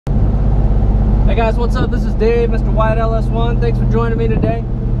Hey guys, what's up? This is Dave, Mr. White LS1. Thanks for joining me today.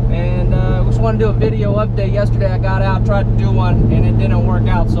 And we just want to do a video update. Yesterday I got out, tried to do one, and it didn't work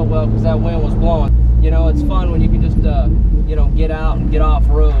out so well because that wind was blowing. You know, it's fun when you can just, you know, get out and get off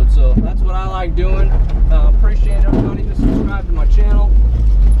road. So that's what I like doing. Appreciate everybody who subscribed to my channel.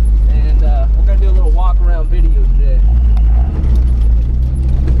 And we're going to do a little walk around video today.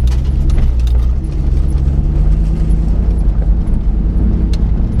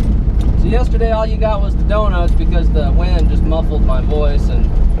 Yesterday all you got was the donuts because the wind just muffled my voice and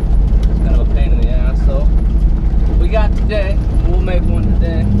it's kind of a pain in the ass. So we got today, we'll make one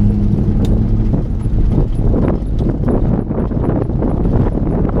today.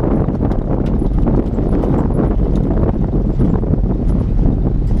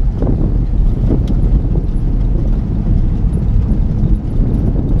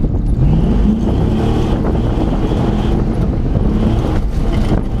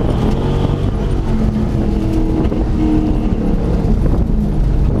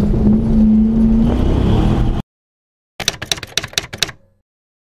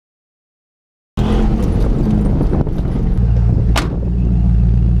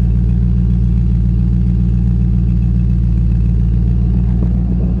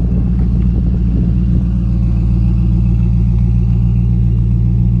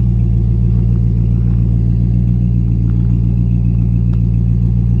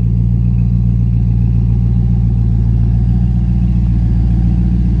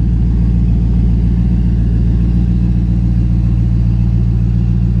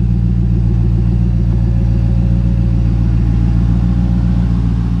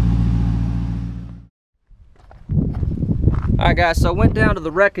 Alright guys, so I went down to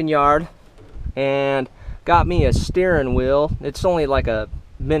the wrecking yard and got me a steering wheel. It's only like a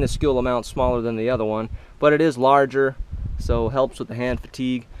minuscule amount smaller than the other one, but it is larger, so helps with the hand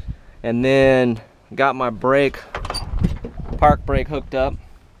fatigue. And then got my brake, park brake hooked up,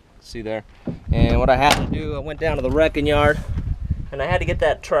 see there. And what I had to do, I went down to the wrecking yard and I had to get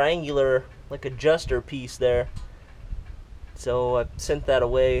that triangular like adjuster piece there. So I sent that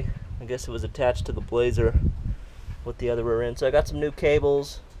away. I guess it was attached to the Blazer with the other rear end. So I got some new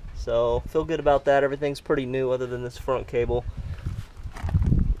cables, so feel good about that. Everything's pretty new other than this front cable.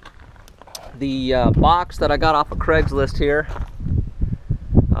 The box that I got off of Craigslist here,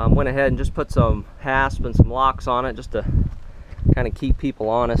 went ahead and just put some hasp and some locks on it just to kind of keep people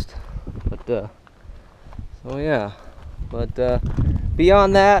honest. But so yeah, but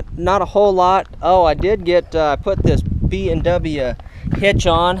beyond that, not a whole lot. Oh, I did get put this B&W hitch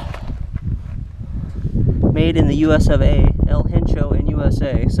on, made in the US of A, El Hincho in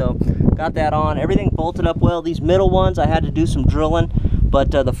USA. So got that on, everything bolted up well. These middle ones I had to do some drilling,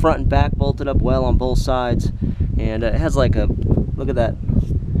 but the front and back bolted up well on both sides. And it has like a, look at that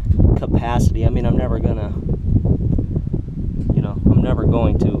capacity. I mean, I'm never gonna, you know, I'm never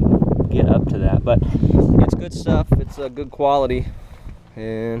going to get up to that, but it's good stuff. It's a good quality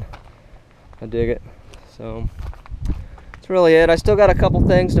and I dig it. So that's really it. I still got a couple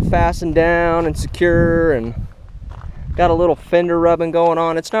things to fasten down and secure, and got a little fender rubbing going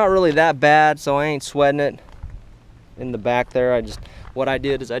on. It's not really that bad, so I ain't sweating it in the back there. What I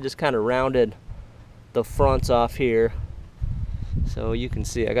did is I just kind of rounded the fronts off here, so you can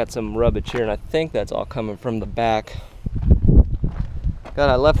see I got some rubbage here, and I think that's all coming from the back.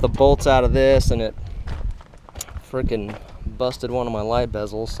 I left the bolts out of this and it freaking busted one of my light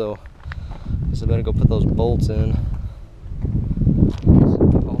bezels, so I guess I better go put those bolts in.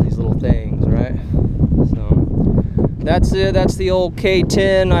 All these little things, right? So that's it. That's the old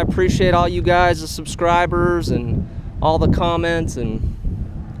K10. I appreciate all you guys, the subscribers, and all the comments, and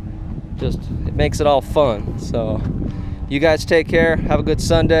just it makes it all fun. So you guys take care. Have a good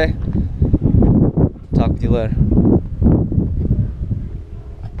Sunday. Talk with you later.